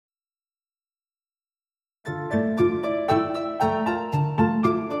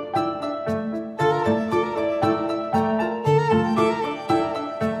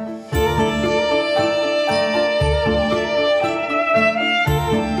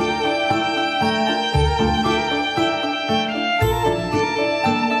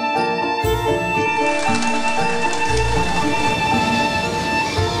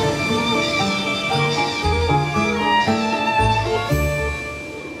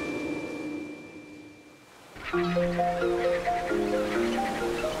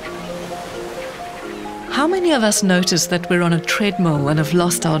How many of us notice that we're on a treadmill and have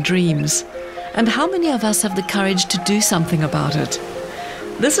lost our dreams? And how many of us have the courage to do something about it?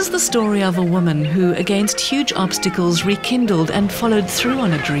 This is the story of a woman who, against huge obstacles, rekindled and followed through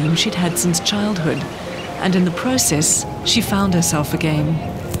on a dream she'd had since childhood. And in the process, she found herself again.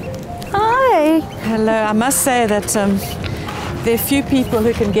 Hi! Hello, I must say that there are few people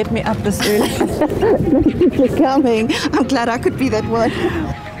who can get me up this early. Thank you for coming. I'm glad I could be that one.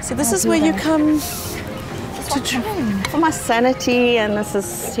 So this is where you come to train? For my sanity, and this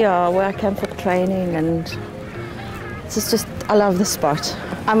is where I come for training, and this is just, I love the spot.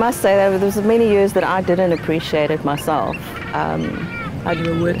 I must say that there was many years that I didn't appreciate it myself. Like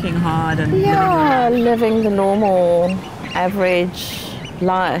you were working hard and living the normal, average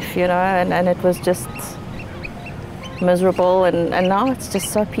life, you know, and it was just miserable, and now it's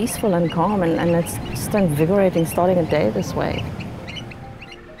just so peaceful and calm, and it's just invigorating starting a day this way.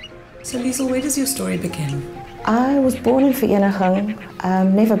 So Liesl, where does your story begin? I was born in Vereeniging,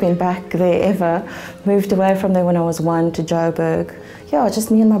 never been back there ever. Moved away from there when I was 1 to Joburg. Yeah,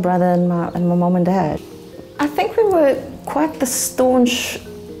 just me and my brother and my mom and dad. I think we were quite the staunch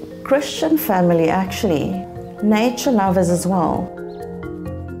Christian family, actually. Nature lovers as well.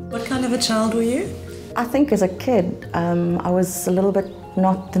 What kind of a child were you? I think as a kid, I was a little bit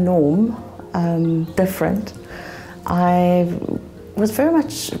not the norm, different. I was very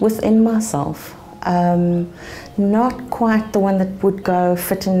much within myself. Not quite the one that would go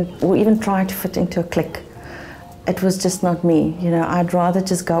fit in, or even try to fit into a clique. It was just not me, you know. I'd rather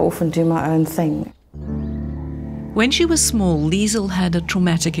just go off and do my own thing. When she was small, Liesl had a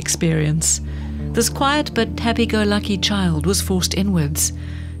traumatic experience. This quiet but happy-go-lucky child was forced inwards,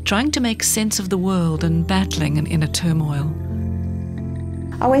 trying to make sense of the world and battling an inner turmoil.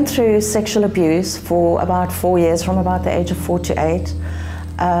 I went through sexual abuse for about 4 years, from about the age of 4 to 8.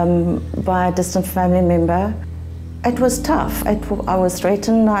 By a distant family member. It was tough. I was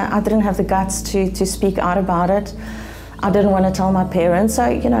threatened. I didn't have the guts to speak out about it. I didn't want to tell my parents. So,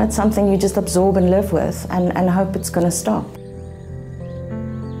 you know, it's something you just absorb and live with and hope it's going to stop.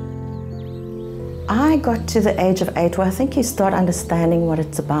 I got to the age of 8 where I think you start understanding what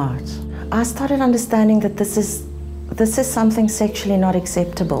it's about. I started understanding that this is something sexually not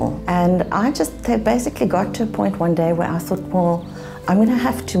acceptable. And I just basically got to a point one day where I thought, well, I'm going to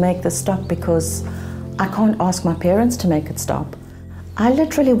have to make this stop because I can't ask my parents to make it stop. I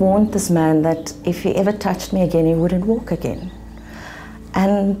literally warned this man that if he ever touched me again, he wouldn't walk again.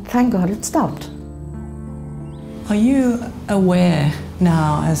 And thank God it stopped. Are you aware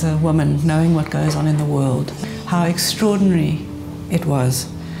now as a woman, knowing what goes on in the world, how extraordinary it was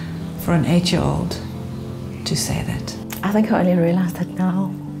for an 8-year-old to say that? I think I only realized that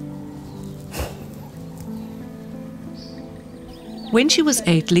now. When she was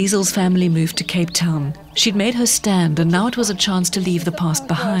 8, Liesl's family moved to Cape Town. She'd made her stand, and now it was a chance to leave the past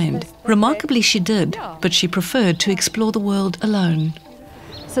behind. Remarkably, she did, but she preferred to explore the world alone.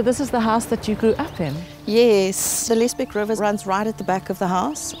 So this is the house that you grew up in? Yes, the Liesl River runs right at the back of the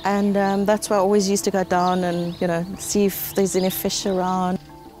house, and that's where I always used to go down and, you know, see if there's any fish around.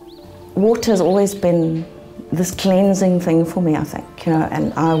 Water has always been this cleansing thing for me, I think, you know,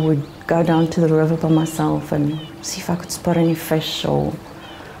 and I would go down to the river by myself and see if I could spot any fish, or,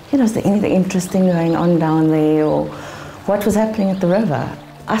 you know, is there anything interesting going on down there, or what was happening at the river.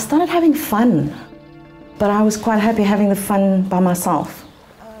 I started having fun, but I was quite happy having the fun by myself.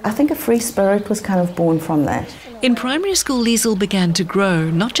 I think a free spirit was kind of born from that. In primary school, Liesl began to grow,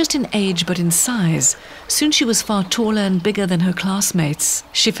 not just in age but in size. Soon she was far taller and bigger than her classmates.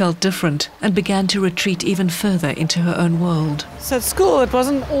 She felt different and began to retreat even further into her own world. So at school it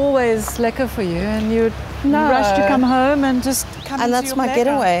wasn't always lekker for you, and you'd rush to come home and just come and into that's your my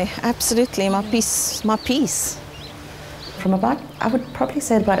playground. getaway, absolutely, my peace. From about, I would probably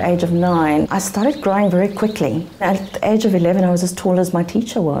say about age of 9, I started growing very quickly. At the age of 11, I was as tall as my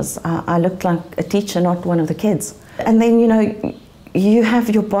teacher was. I looked like a teacher, not one of the kids. And then, you know, you have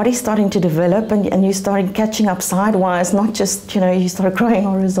your body starting to develop, and you started catching up sidewise, not just, you know, you started growing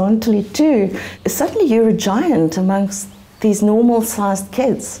horizontally too. Suddenly you're a giant amongst these normal-sized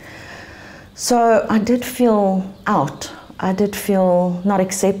kids. So I did feel out. I did feel not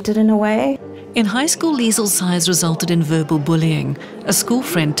accepted in a way. In high school, Liesl's size resulted in verbal bullying. A school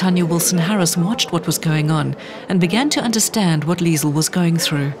friend, Tanya Wilson-Harris, watched what was going on and began to understand what Liesl was going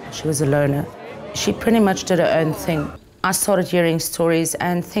through. She was a loner. She pretty much did her own thing. I started hearing stories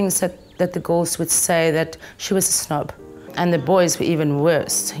and things that the girls would say that she was a snob. And the boys were even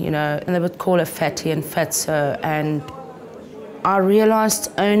worse, you know, and they would call her fatty and fatso, and I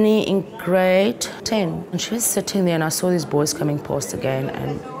realised only in grade 10. And she was sitting there and I saw these boys coming past again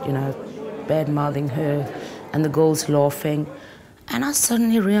and, you know, bad-mouthing her and the girls laughing. And I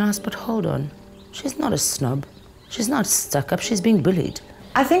suddenly realised, but hold on, she's not a snub. She's not stuck up, she's being bullied.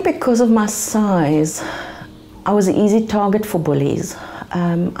 I think because of my size, I was an easy target for bullies.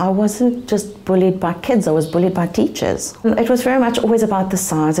 I wasn't just bullied by kids, I was bullied by teachers. It was very much always about the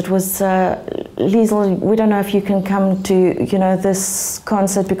size. It was, Liesl, we don't know if you can come to, you know, this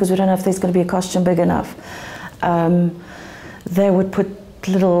concert because we don't know if there's going to be a costume big enough. They would put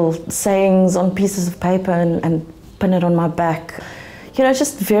little sayings on pieces of paper and pin it on my back. You know,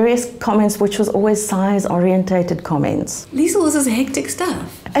 just various comments, which was always size-orientated comments. Liesl, this is hectic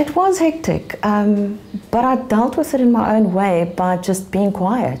stuff. It was hectic, but I dealt with it in my own way by just being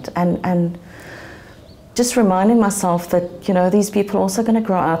quiet and just reminding myself that, you know, these people are also going to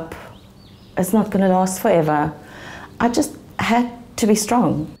grow up. It's not going to last forever. I just had to be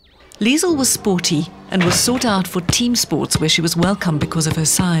strong. Liesl was sporty and was sought out for team sports where she was welcome because of her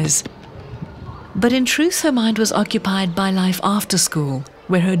size. But in truth, her mind was occupied by life after school,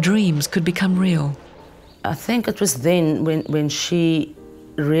 where her dreams could become real. I think it was then when she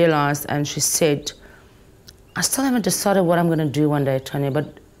realised and she said, I still haven't decided what I'm going to do one day, Tanya,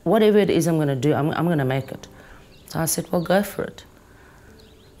 but whatever it is I'm going to do, I'm going to make it. So I said, well, go for it.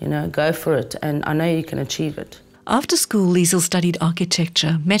 You know, go for it, and I know you can achieve it. After school, Liesl studied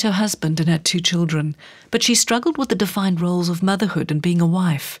architecture, met her husband and had 2 children, but she struggled with the defined roles of motherhood and being a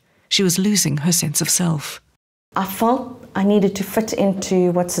wife. She was losing her sense of self. I felt I needed to fit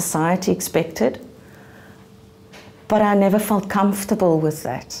into what society expected, but I never felt comfortable with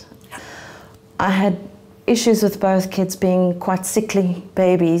that. I had issues with both kids being quite sickly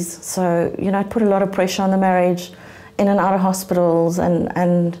babies, so, you know, it put a lot of pressure on the marriage, in and out of hospitals,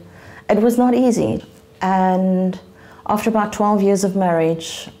 and it was not easy. And after about 12 years of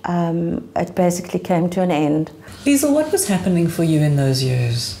marriage, it basically came to an end. Liesl, what was happening for you in those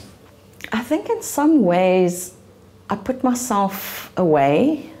years? I think in some ways I put myself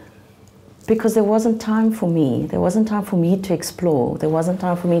away because there wasn't time for me. There wasn't time for me to explore. There wasn't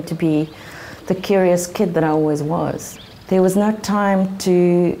time for me to be the curious kid that I always was. There was no time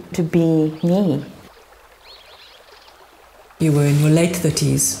to be me. You were in your late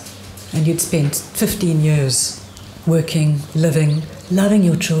 30s and you'd spent 15 years working, living, loving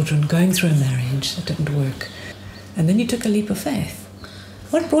your children, going through a marriage that didn't work. And then you took a leap of faith.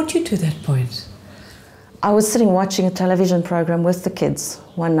 What brought you to that point? I was sitting watching a television program with the kids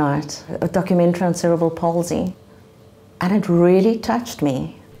one night, a documentary on cerebral palsy, and it really touched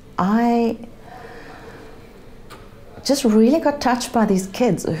me. I just really got touched by these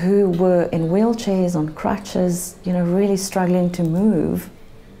kids who were in wheelchairs, on crutches, you know, really struggling to move.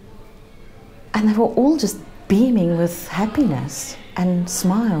 And they were all just beaming with happiness and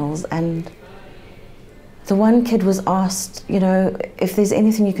smiles. And the one kid was asked, you know, if there's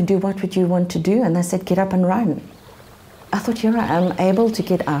anything you can do, what would you want to do? And they said, get up and run. I thought, here I am, able to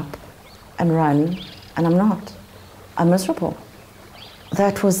get up and run, and I'm not. I'm miserable.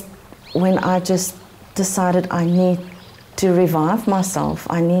 That was when I just decided I need to revive myself.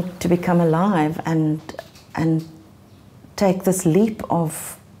 I need to become alive and take this leap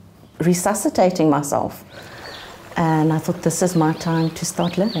of resuscitating myself. And I thought, this is my time to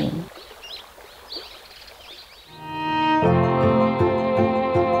start living.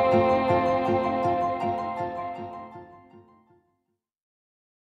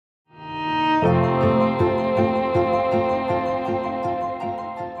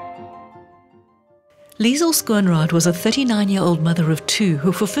 Liesl Schoonraad was a 39-year-old mother of 2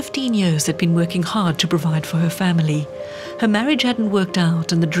 who for 15 years had been working hard to provide for her family. Her marriage hadn't worked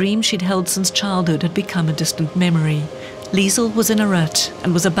out and the dream she'd held since childhood had become a distant memory. Liesl was in a rut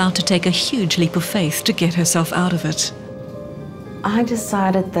and was about to take a huge leap of faith to get herself out of it. I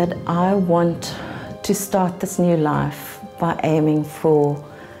decided that I want to start this new life by aiming for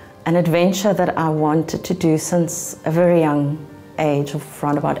an adventure that I wanted to do since a very young age, of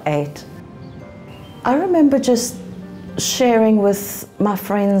around about 8. I remember just sharing with my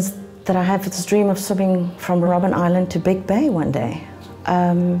friends that I had this dream of swimming from Robben Island to Big Bay one day.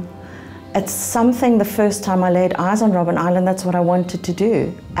 It's something, the first time I laid eyes on Robben Island, that's what I wanted to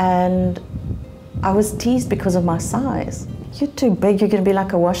do. And I was teased because of my size. You're too big, you're going to be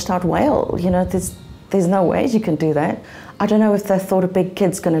like a washed out whale. You know, there's no ways you can do that. I don't know if they thought a big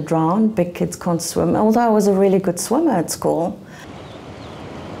kid's going to drown, big kids can't swim, although I was a really good swimmer at school.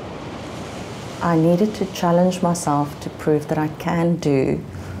 I needed to challenge myself to prove that I can do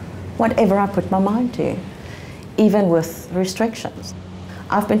whatever I put my mind to, even with restrictions.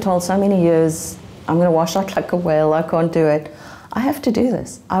 I've been told so many years, I'm going to wash out like a whale, I can't do it. I have to do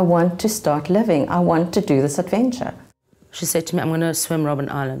this. I want to start living. I want to do this adventure. She said to me, I'm going to swim Robben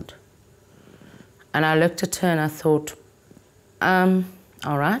Island. And I looked at her and I thought, all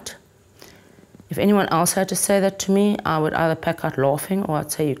right. If anyone else had to say that to me, I would either pack out laughing or I'd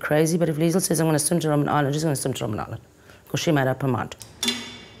say you're crazy. But if Liesl says I'm going to swim to Robben Island, she's going to swim to Robben Island. Because she made up her mind.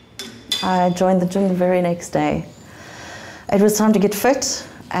 I joined the gym the very next day. It was time to get fit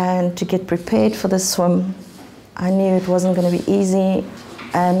and to get prepared for the swim. I knew it wasn't going to be easy,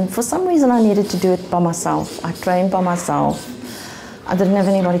 and for some reason I needed to do it by myself. I trained by myself. I didn't have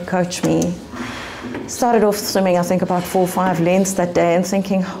anybody coach me. Started off swimming, I think, about 4 or 5 lengths that day and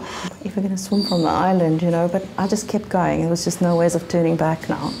thinking, oh, I'm never going to swim from the island, you know, but I just kept going. There was just no ways of turning back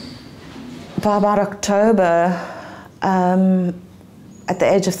now. By about October, at the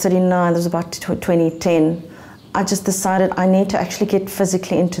age of 39, this was about 2010, I just decided I need to actually get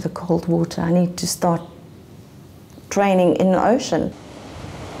physically into the cold water. I need to start training in the ocean.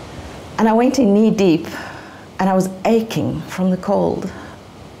 And I went in knee deep and I was aching from the cold.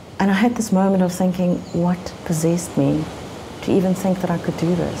 And I had this moment of thinking, what possessed me to even think that I could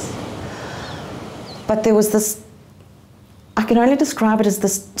do this? But there was this, I can only describe it as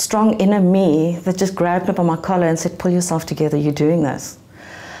this strong inner me that just grabbed me by my collar and said, pull yourself together, you're doing this.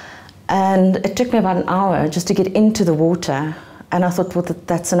 And it took me about an hour just to get into the water. And I thought, well,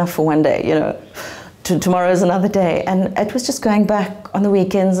 that's enough for one day, you know. Tomorrow is another day. And it was just going back on the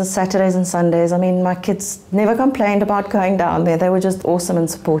weekends and Saturdays and Sundays. I mean, my kids never complained about going down there. They were just awesome and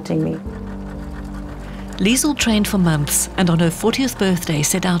supporting me. Liesl trained for months and on her 40th birthday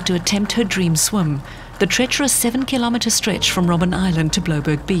set out to attempt her dream swim, the treacherous 7-kilometre stretch from Robben Island to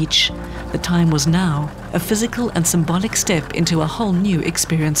Bloberg Beach. The time was now, a physical and symbolic step into a whole new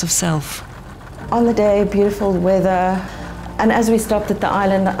experience of self. On the day, beautiful weather. And as we stopped at the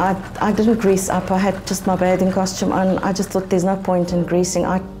island, I didn't grease up. I had just my bathing costume on. I just thought there's no point in greasing.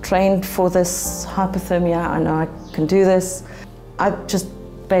 I trained for this hypothermia. I know I can do this. I just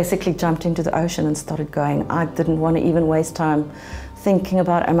basically jumped into the ocean and started going. I didn't want to even waste time thinking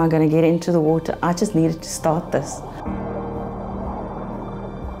about, am I going to get into the water? I just needed to start this.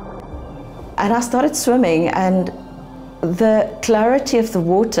 And I started swimming, and the clarity of the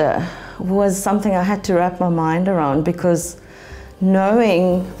water was something I had to wrap my mind around, because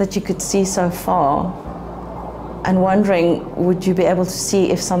knowing that you could see so far and wondering, would you be able to see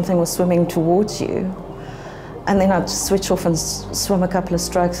if something was swimming towards you? And then I'd just switch off and swim a couple of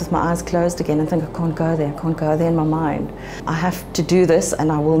strokes with my eyes closed again and think, I can't go there in my mind. I have to do this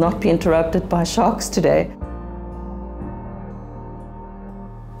and I will not be interrupted by sharks today.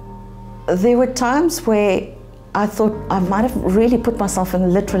 There were times where I thought I might have really put myself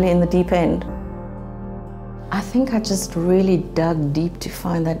literally in the deep end. I think I just really dug deep to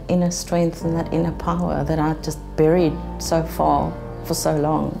find that inner strength and that inner power that I just buried so far for so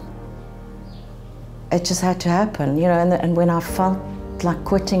long. It just had to happen, you know, and when I felt like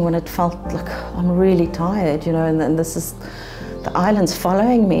quitting, when it felt like I'm really tired, you know, and this is, the island's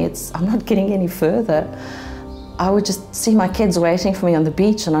following me, I'm not getting any further. I would just see my kids waiting for me on the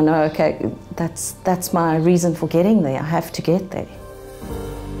beach and I know, okay, that's my reason for getting there. I have to get there.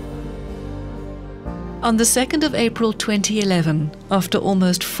 On the 2nd of April 2011, after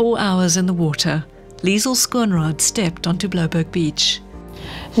almost 4 hours in the water, Liesl Schoonraad stepped onto Bloberg Beach.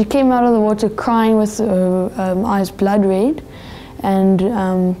 She came out of the water crying with her eyes blood red, and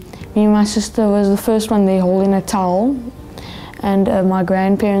me and my sister was the first one there holding a towel, and my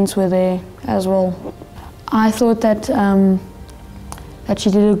grandparents were there as well. I thought that she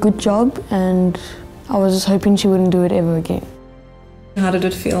did a good job, and I was just hoping she wouldn't do it ever again. How did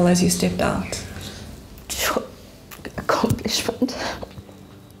it feel as you stepped out? Accomplishment.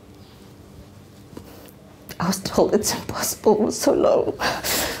 I was told it's impossible for so long.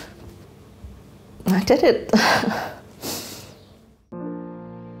 I did it.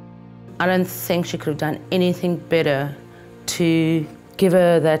 I don't think she could have done anything better to give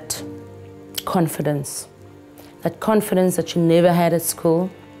her that confidence that she never had at school.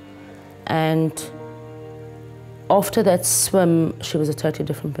 And after that swim, she was a totally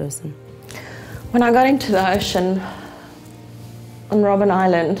different person. When I got into the ocean on Robben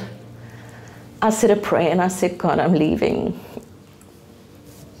Island, I said a prayer and I said, God, I'm leaving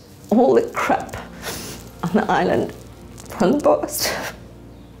all the crap on the island from the past.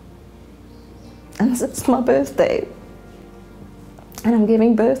 And it's my birthday, and I'm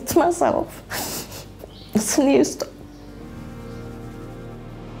giving birth to myself. It's a new start.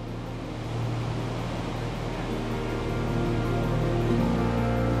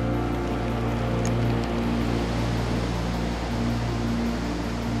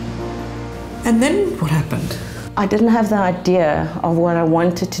 And then what happened? I didn't have the idea of what I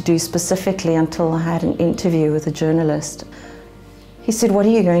wanted to do specifically until I had an interview with a journalist. He said, "What are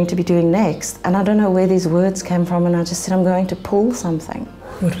you going to be doing next?" And I don't know where these words came from, and I just said, "I'm going to pull something."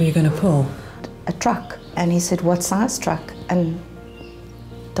 What were you going to pull? A truck. And he said, "What size truck?" And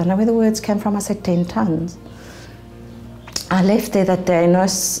don't know where the words came from. I said 10 tons. I left there that day,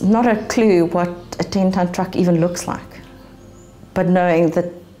 not a clue what a 10-ton truck even looks like, but knowing that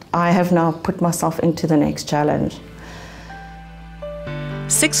I have now put myself into the next challenge.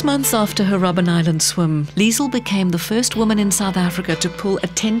 6 months after her Robben Island swim, Liesl became the first woman in South Africa to pull a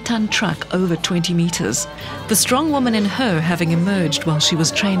 10-ton truck over 20 meters, the strong woman in her having emerged while she was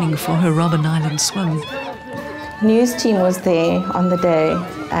training for her Robben Island swim. News team was there on the day,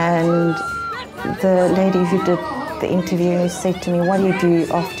 and the lady who did the interview said to me, "What do you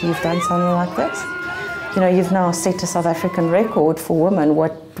do after you've done something like this? You know, you've now set a South African record for women.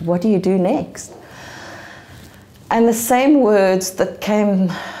 What do you do next?" And the same words that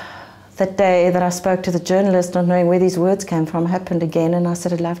came that day that I spoke to the journalist, not knowing where these words came from, happened again, and I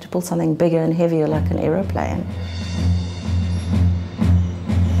said, "I'd love to pull something bigger and heavier like an aeroplane."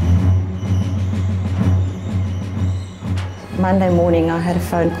 Monday morning I had a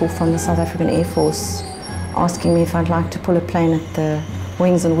phone call from the South African Air Force asking me if I'd like to pull a plane at the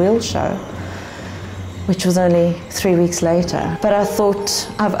Wings and Wheels show, which was only 3 weeks later. But I thought,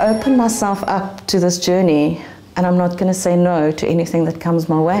 I've opened myself up to this journey, and I'm not going to say no to anything that comes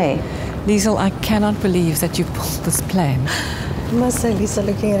my way. Liesl, I cannot believe that you pulled this plane. I must say, Lisa,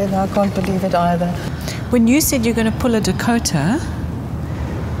 looking at it now, I can't believe it either. When you said you're going to pull a Dakota,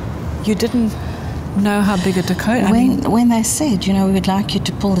 you didn't know how big a Dakota... When they said, you know, we would like you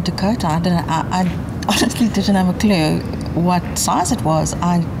to pull the Dakota, I honestly didn't have a clue what size it was.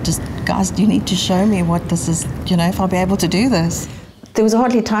 I just, guys, you need to show me what this is, you know, if I'll be able to do this. There was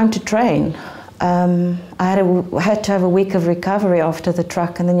hardly time to train. I had to have a week of recovery after the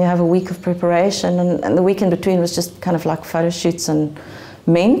truck, and then you have a week of preparation, and the week in between was just kind of like photo shoots and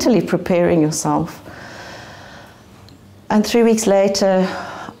mentally preparing yourself. And 3 weeks later,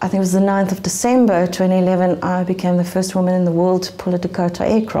 I think it was the 9th of December 2011, I became the first woman in the world to pull a Dakota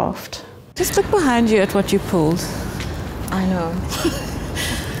aircraft. Just look behind you at what you pulled. I know.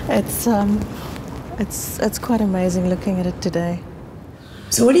 It's quite amazing looking at it today.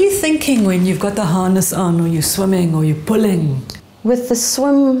 So what are you thinking when you've got the harness on, or you're swimming, or you're pulling? With the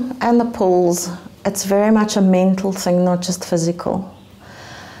swim and the pulls, it's very much a mental thing, not just physical.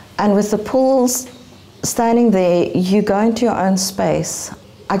 And with the pulls, standing there, you go into your own space.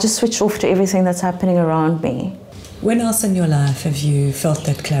 I just switch off to everything that's happening around me. When else in your life have you felt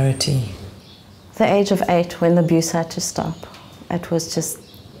that clarity? The age of 8, when the abuse had to stop. It was just,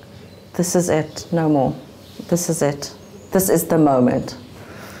 this is it, no more. This is it. This is the moment.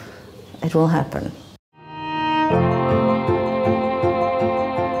 It will happen.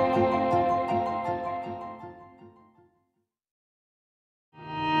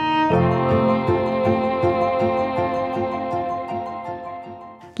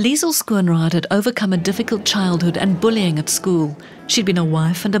 Liesl Schoonraad had overcome a difficult childhood and bullying at school. She'd been a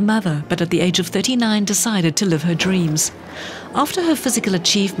wife and a mother, but at the age of 39 decided to live her dreams. After her physical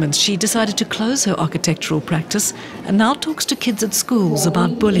achievements, she decided to close her architectural practice and now talks to kids at schools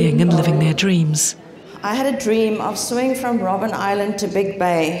about bullying and living their dreams. I had a dream of swimming from Robben Island to Big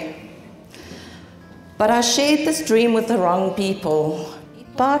Bay. But I shared this dream with the wrong people.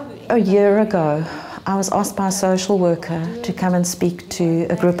 About a year ago, I was asked by a social worker to come and speak to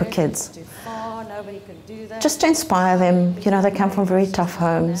a group of kids. Just to inspire them. You know, they come from very tough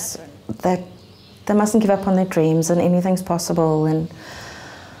homes, that they mustn't give up on their dreams and anything's possible. And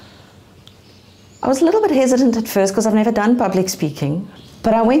I was a little bit hesitant at first because I've never done public speaking,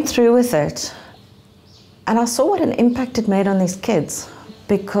 but I went through with it. And I saw what an impact it made on these kids,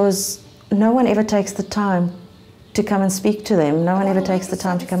 because no one ever takes the time to come and speak to them. No one ever takes the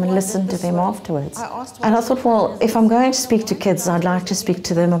time to come and listen to them afterwards. And I thought, well, if I'm going to speak to kids, I'd like to speak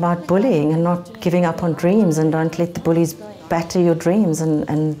to them about bullying and not giving up on dreams, and don't let the bullies batter your dreams,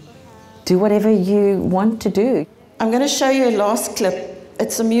 and do whatever you want to do. I'm going to show you a last clip.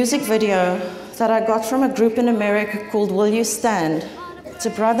 It's a music video that I got from a group in America called Will You Stand? It's a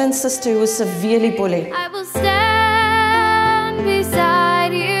brother and sister who was severely bullied. I will stand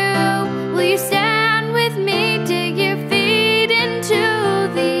beside you. Will you stand with me?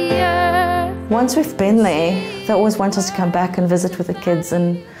 Once we've been there, they always want us to come back and visit with the kids,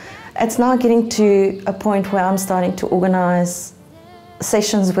 and it's now getting to a point where I'm starting to organize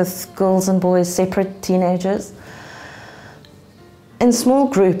sessions with girls and boys, separate teenagers, in small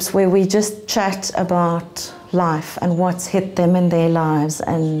groups where we just chat about life and what's hit them in their lives,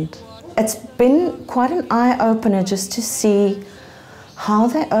 and It's been quite an eye-opener just to see how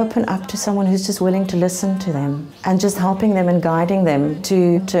they open up to someone who's just willing to listen to them and just helping them and guiding them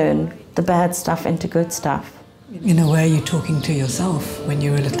to turn the bad stuff into good stuff. In a way, you're talking to yourself when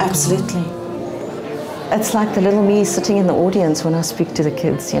you were a little girl. Absolutely. It's like the little me sitting in the audience when I speak to the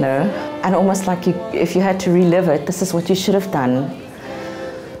kids, you know, and almost like if you had to relive it, this is what you should have done.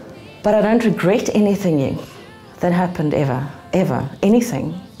 But I don't regret anything that happened ever,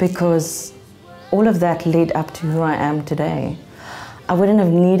 anything, because all of that led up to who I am today. I wouldn't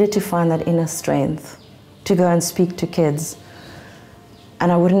have needed to find that inner strength to go and speak to kids,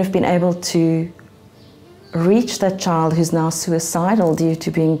 and I wouldn't have been able to reach that child who's now suicidal due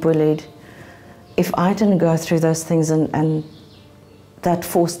to being bullied if I didn't go through those things, and that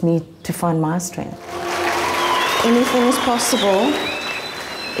forced me to find my strength. Anything is possible.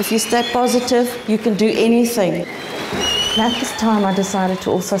 If you stay positive, you can do anything. At this time, I decided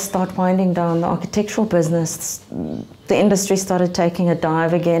to also start winding down the architectural business. The industry started taking a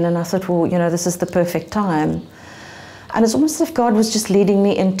dive again, and I thought, well, you know, this is the perfect time. And it's almost as if God was just leading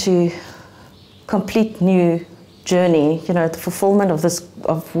me into complete new journey, you know, the fulfillment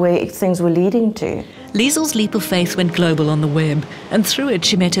of where things were leading to. Liesl's leap of faith went global on the web, and through it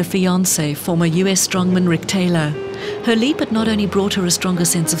she met her fiancé, former US strongman Rick Taylor. Her leap had not only brought her a stronger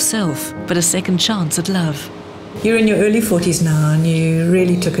sense of self, but a second chance at love. You're in your early 40s now, and you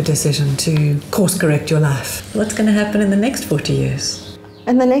really took a decision to course correct your life. What's going to happen in the next 40 years?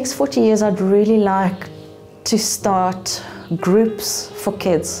 In the next 40 years, I'd really like to start groups for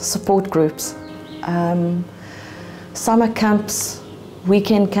kids, support groups. Summer camps,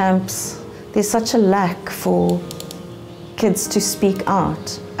 weekend camps. There's such a lack for kids to speak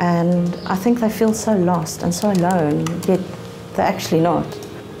out, and I think they feel so lost and so alone, yet they're actually not.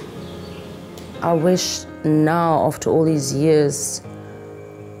 I wish now, after all these years,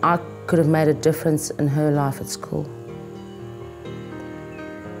 I could have made a difference in her life at school.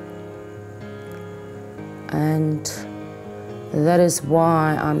 And that is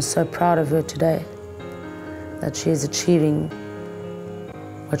why I'm so proud of her today, that she is achieving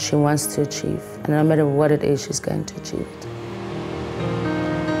what she wants to achieve. And no matter what it is, she's going to achieve it.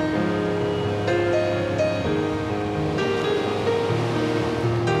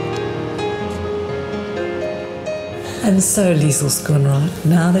 And so, Liesl Schoonraad,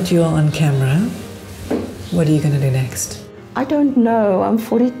 now that you are on camera, what are you going to do next? I don't know. I'm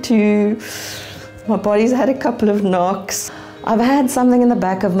 42. My body's had a couple of knocks. I've had something in the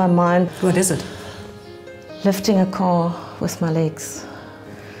back of my mind. What is it? Lifting a car with my legs.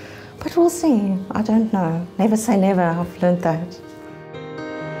 But we'll see. I don't know. Never say never. I've learned that.